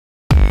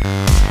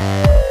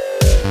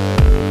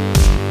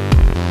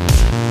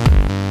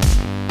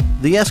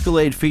The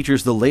Escalade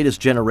features the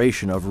latest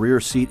generation of rear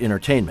seat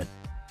entertainment,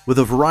 with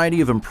a variety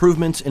of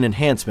improvements and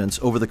enhancements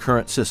over the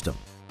current system.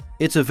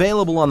 It's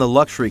available on the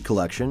Luxury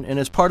Collection and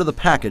is part of the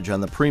package on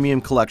the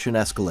Premium Collection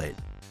Escalade.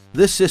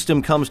 This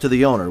system comes to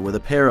the owner with a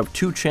pair of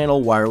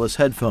 2-channel wireless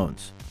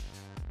headphones.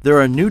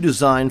 They're a new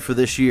design for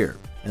this year,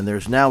 and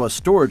there's now a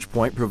storage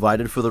point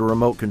provided for the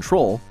remote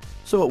control,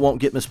 so it won't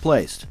get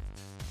misplaced.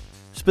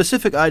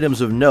 Specific items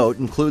of note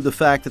include the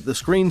fact that the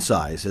screen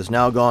size has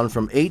now gone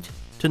from 8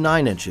 to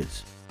 9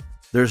 inches.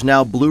 There's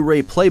now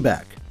Blu-ray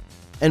playback,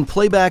 and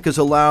playback is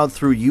allowed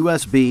through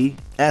USB,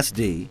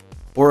 SD,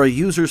 or a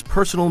user's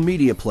personal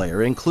media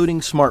player,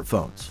 including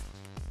smartphones.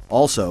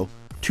 Also,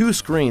 2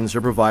 screens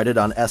are provided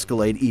on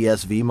Escalade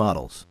ESV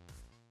models.